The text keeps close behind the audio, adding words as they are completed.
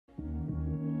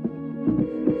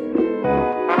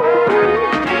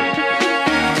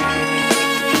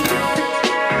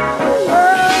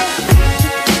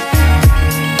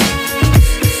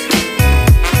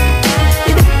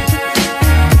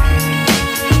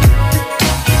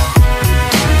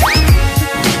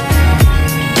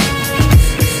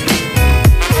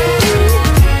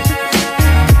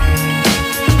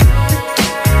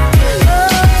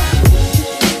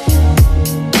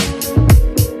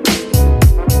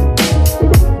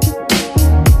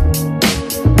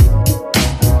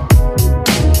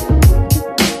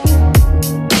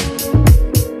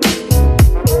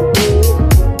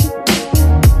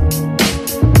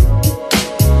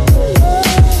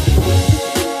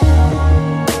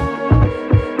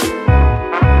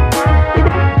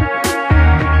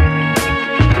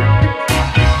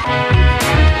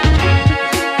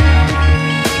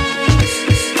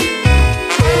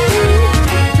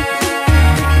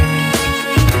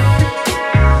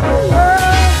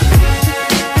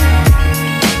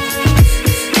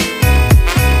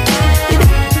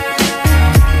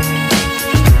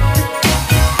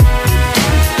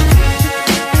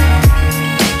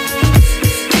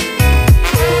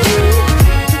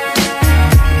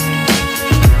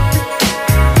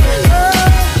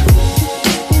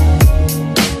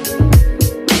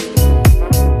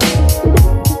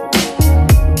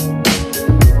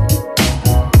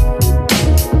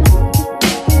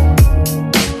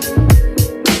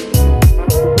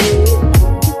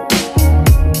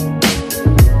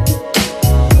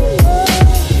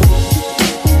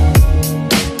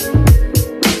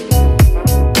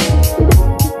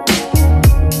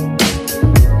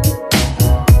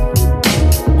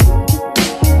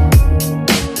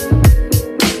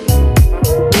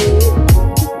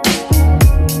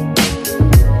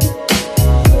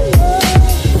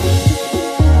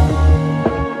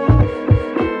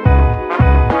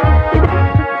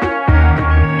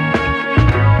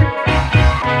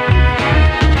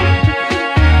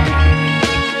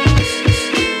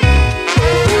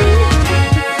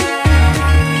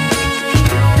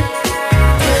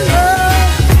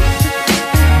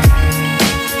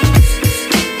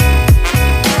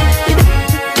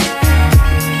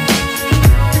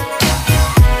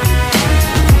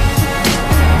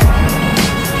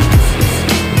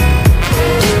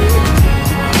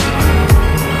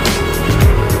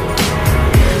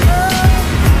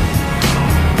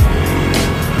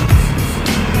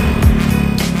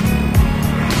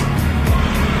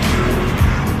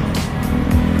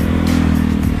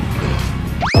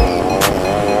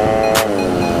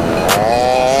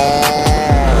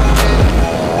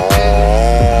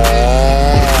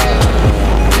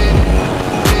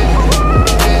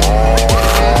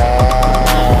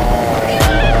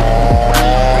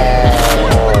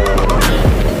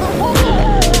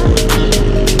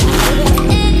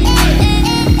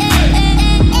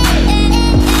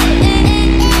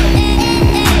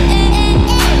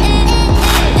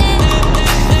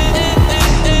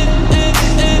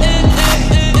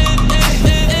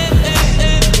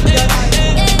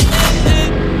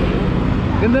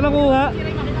Ganda na kuha.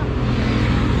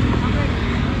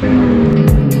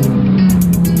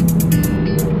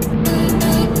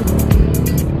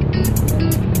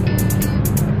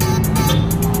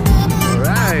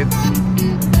 Alright,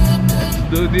 let's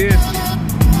do this.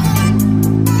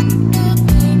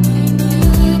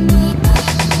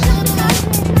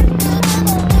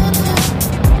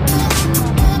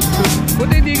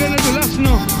 Buti hindi ka nadulas,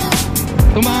 no?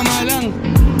 Tumama lang.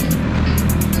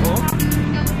 Oh?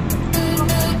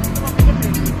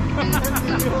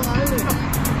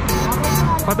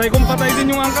 Patay kong patay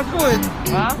din yung angkas ko eh.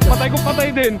 Ha? Patay kong patay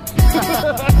din.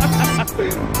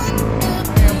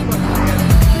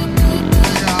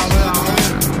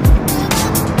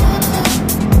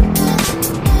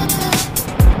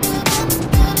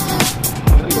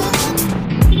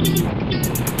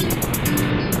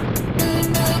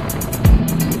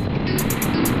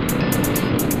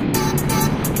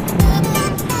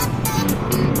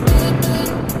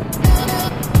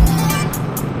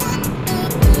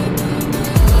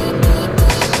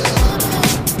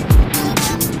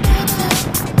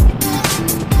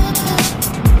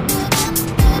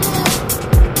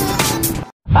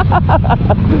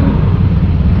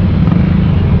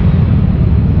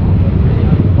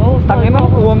 Oh, tangina,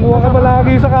 uwang-uwa ka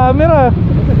palagi sa camera.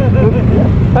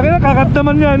 Tangina, kakat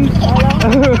naman yan.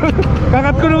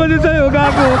 Kakat ko naman yun sa'yo,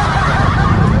 gago.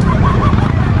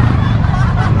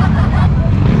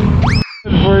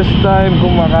 First time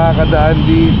kung makakadaan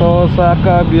dito sa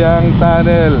Kaybiang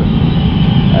Tunnel.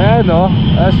 Ayan o,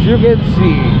 as you can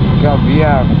see,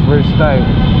 Kaybiang, first time.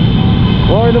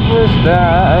 For the first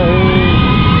time.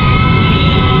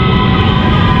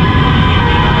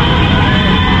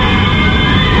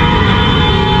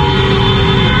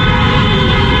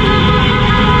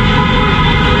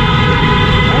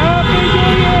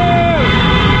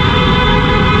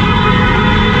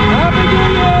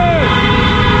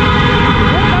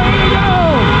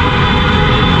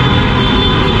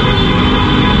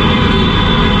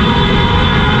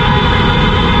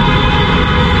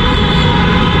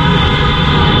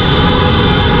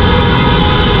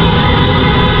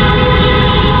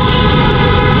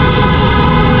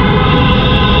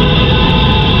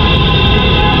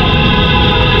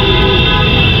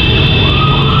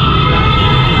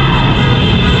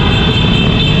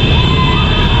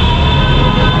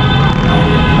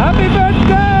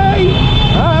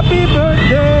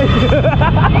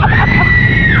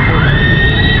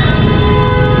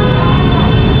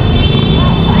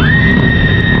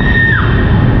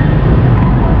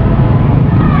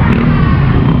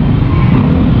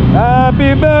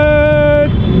 Happy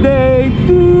birthday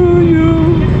to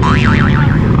you.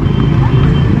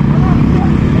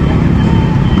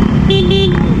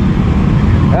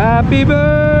 Happy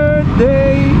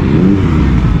birthday.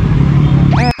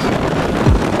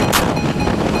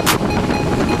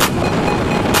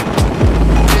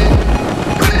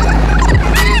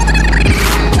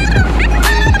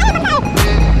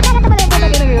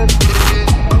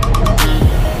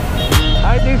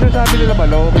 Ay, ito yung sasabi nila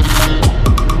balong.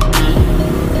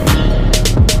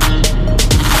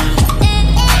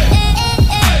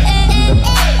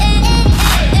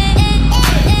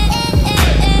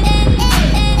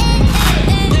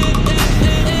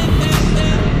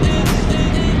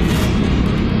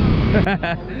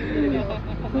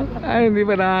 Ay, hindi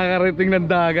pa nakakarating ng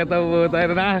dagat ang puta.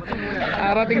 Na,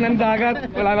 nakarating ng dagat,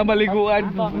 wala nang maliguan.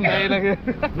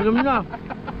 Binom na.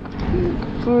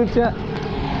 Pucha.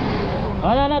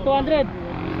 Wala na, 200.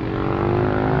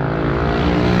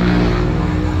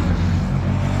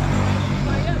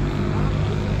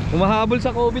 Umahabol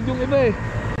sa COVID yung iba eh.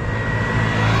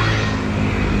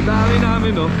 Dami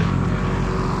namin, no?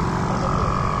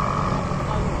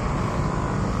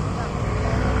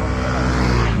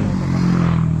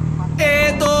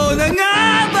 Ito na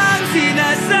nga bang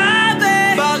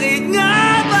sinasabi? Bakit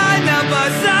nga ba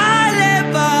napasali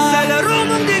pa? Sa laro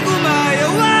mong di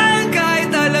kumayawan, kahit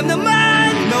alam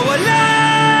naman na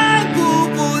walang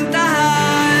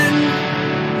pupuntahan.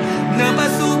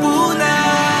 Napasubo na,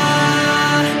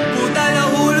 puta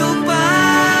nahulog pa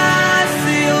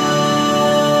sa'yo.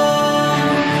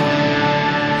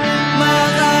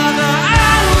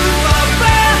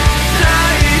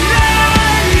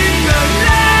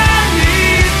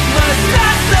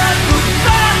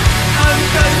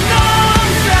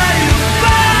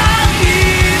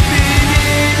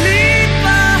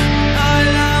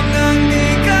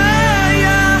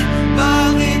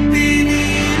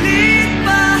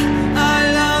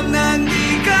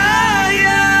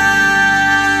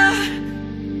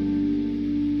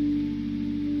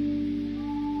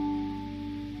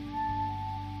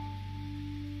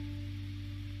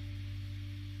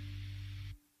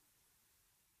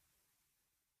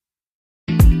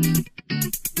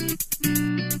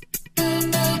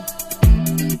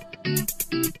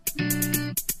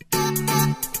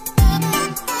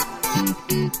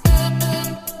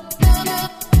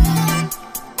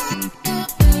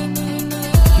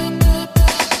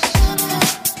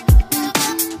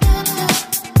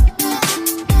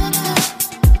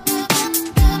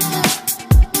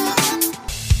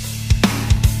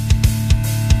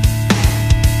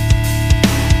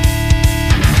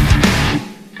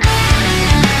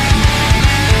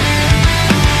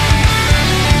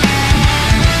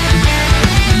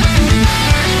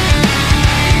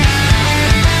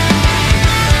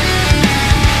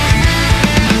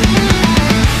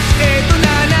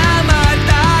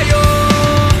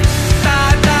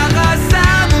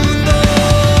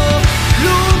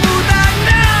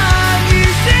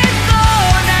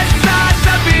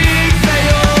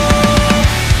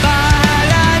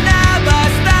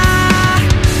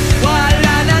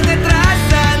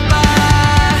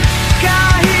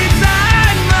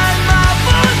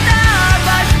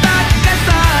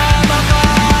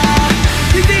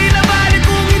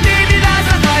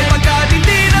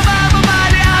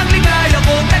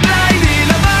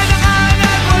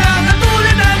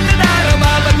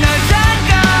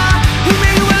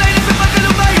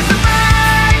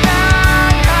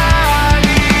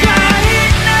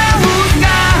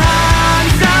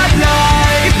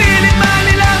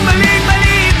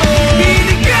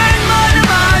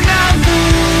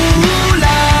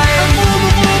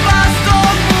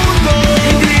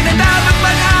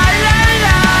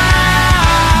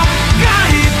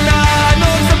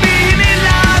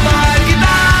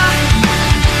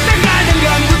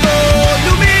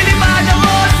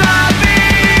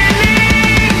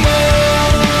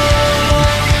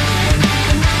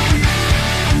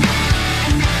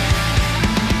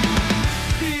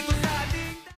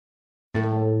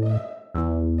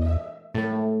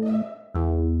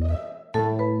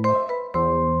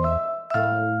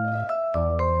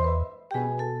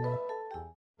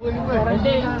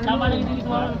 Tama lang yung dito.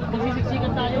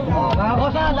 Magsisiksikan tayo. Mga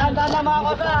kosa, daan-daan na mga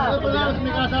kosa.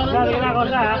 Lagi na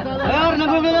kosa ha. Mayor,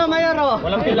 nagugulo, Mayor oh.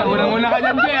 Walang pila. Unang-una ka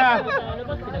dyan, Jay ha.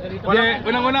 Jay,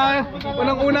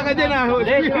 unang-una ka dyan ha.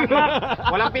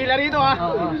 Walang pila rito ha.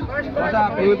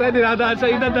 Puta, dinadaan sa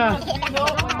edad ha.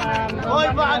 Hoy,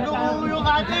 bago mo yung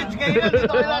cottage. Kayo na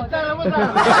dito kay Lacsamana naman ha.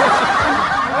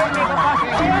 Hoy, may kapasok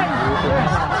yan.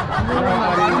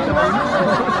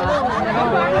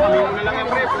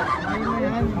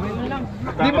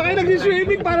 Di ba kayo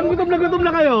nagsiswimming? Parang gutom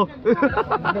na kayo.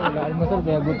 Almasal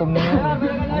kaya gutom na yan.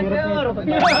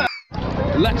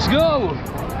 Let's go!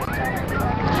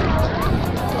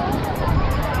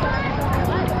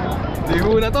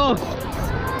 Ligo na to.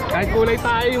 Kahit kulay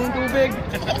tayo yung tubig.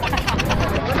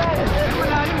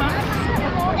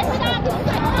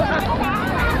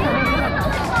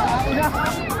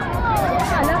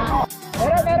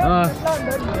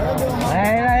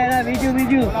 Ayun,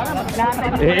 video.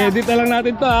 Edit na lang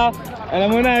natin to ha. Alam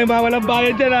mo na, yung mga walang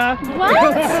bayad dyan ha.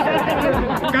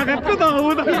 Kakat ko to,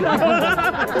 utang na.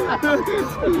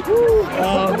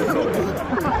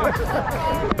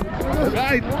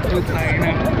 Right, utang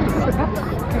na.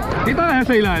 Dito na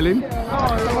sa ilalim.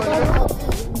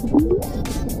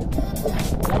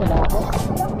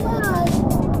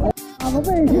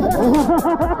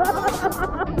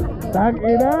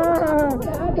 Tag-ina!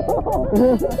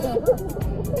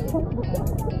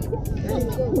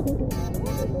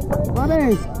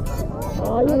 Pare!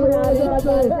 Ayun mo yan,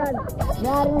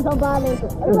 nangyari na sa balik.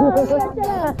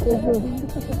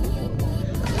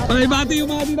 Ay, bati yung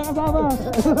mga di nakasama!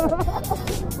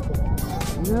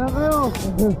 Hindi na kayo!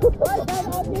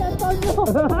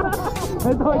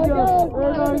 Antonio!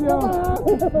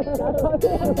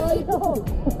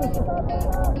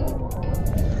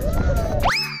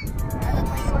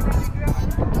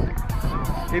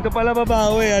 Dito pala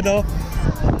babawi, ano?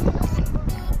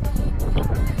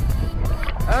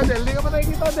 Del, di ka pa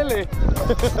nakikita, Del eh.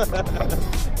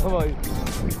 Boy.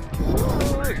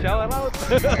 Shower out.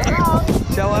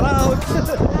 Shower out.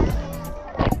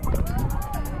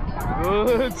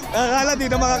 Good. Akala di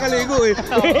na makakaligo eh.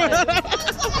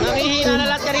 Nakihina na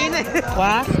lahat kanina eh.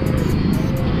 Pa?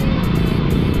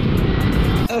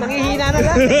 Nakihina na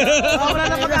lahat. Wala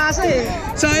na pag-asa eh.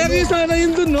 Sayang yung sana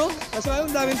yun dun, no? Kaso ang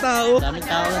daming tao. Daming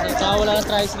tao na dito. Saka wala ng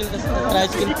tricycle kasi.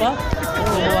 Tricycle pa.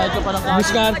 Bubuhay ko pa ng kami.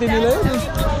 Diskarte nila yun eh.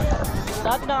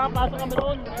 Dati nakapasok kami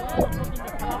doon.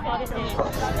 Nakapalis eh.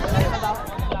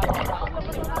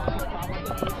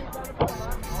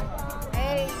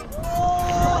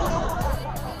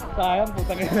 Sayang,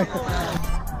 putang ina.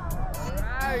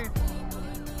 Alright.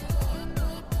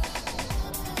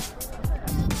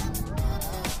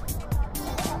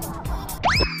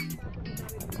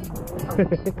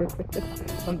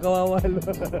 Ang kawawa.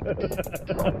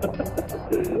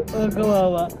 Ang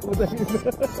kawawa. Putang ina.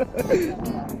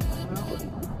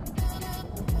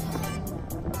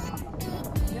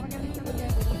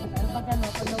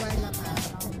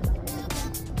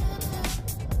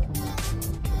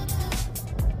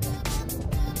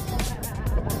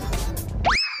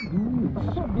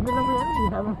 Binalang mo yan.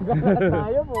 Binalang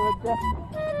tayo po.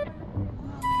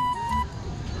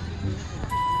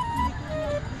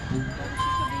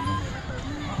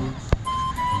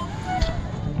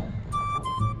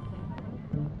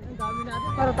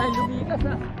 Para tayong lumikas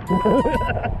ha.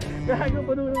 Gago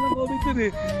pa naman ng COVID dun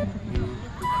eh.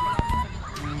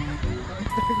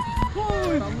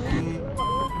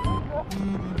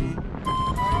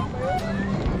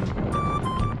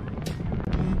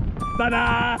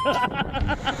 Tada!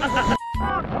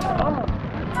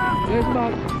 Yes,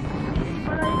 Mac.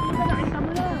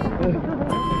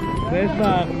 Yes,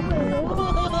 Mac.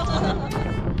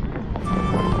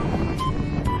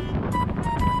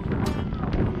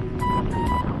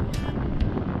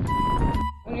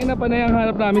 Ang ina pa na yung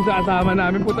hanap namin sa asama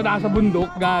namin. Punta na sa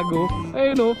bundok, gago.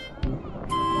 Ayun o.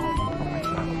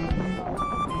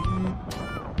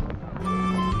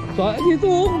 So, dito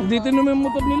oh. Dito naman yung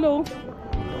motor nila oh.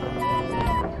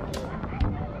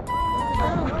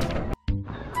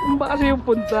 Kung ba kasi yung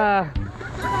punta?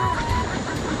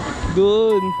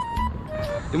 Doon.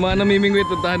 Yung mga namimingwit,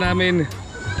 puntahan namin.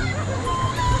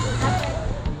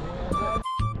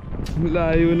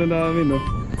 Layo na namin oh.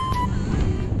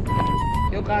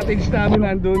 Yung cottage namin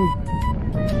nandun.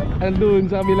 Andun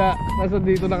sa kabila. Nasa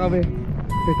dito na kami.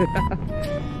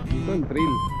 Ito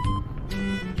thrill.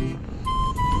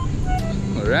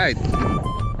 Alright,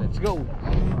 let's go.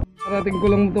 Parating ko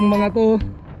lang itong mga to.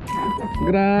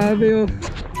 Grabe oh.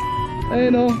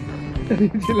 Ayun oh.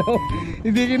 Sila oh.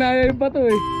 Hindi kinaya yung bato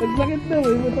eh. Ang sakit daw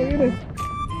eh. Matangin eh.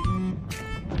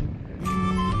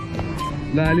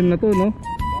 Lalim na to no.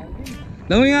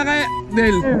 Dami nga kaya,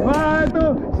 Del. Ito,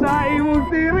 sa imong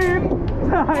tirin.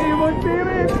 Sa imong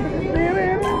tirin.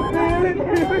 Tirin.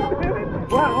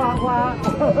 Wak. Wak.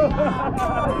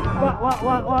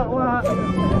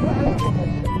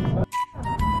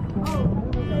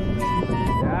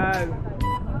 Yan.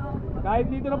 Kahit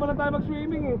dito na pala tayo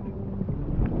mag-swimming eh.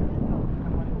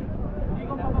 Hindi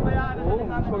ko papabayaan. Oo,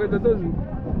 mas maganda dun.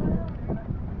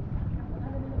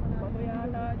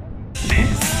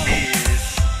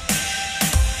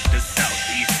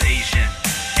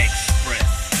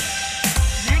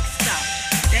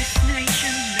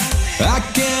 I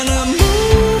cannot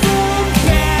move, I'm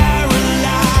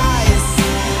paralyzed.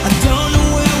 I don't know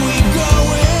where we're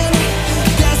going.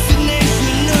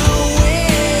 Destination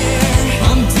nowhere.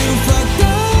 I'm too fucked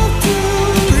up to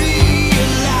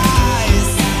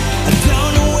realize. I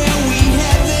don't know where we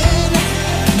heading.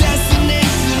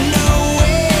 Destination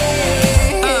nowhere.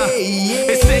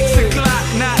 It's 6 o'clock,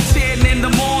 not 10 in the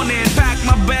morning. Pack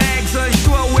my bags,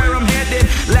 unsure where I'm headed.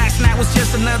 Last night was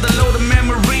just another load of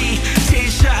memory. 10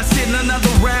 shots in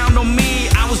another round on me.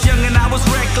 I was young and I was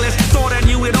reckless, thought I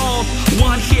knew it all.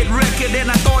 One hit record and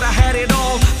I thought I had it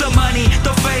all. The money,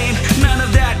 the fame, none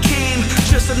of that came.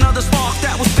 Just another spark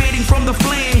that was fading from the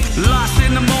flame. Lost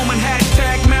in the moment,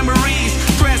 hashtag memories.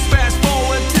 Press fast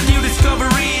forward to new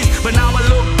discoveries. But now I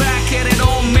look back and it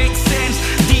all makes sense.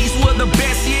 These were the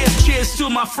best years, cheers to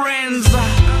my friends.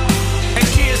 And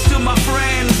cheers to my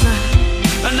friends.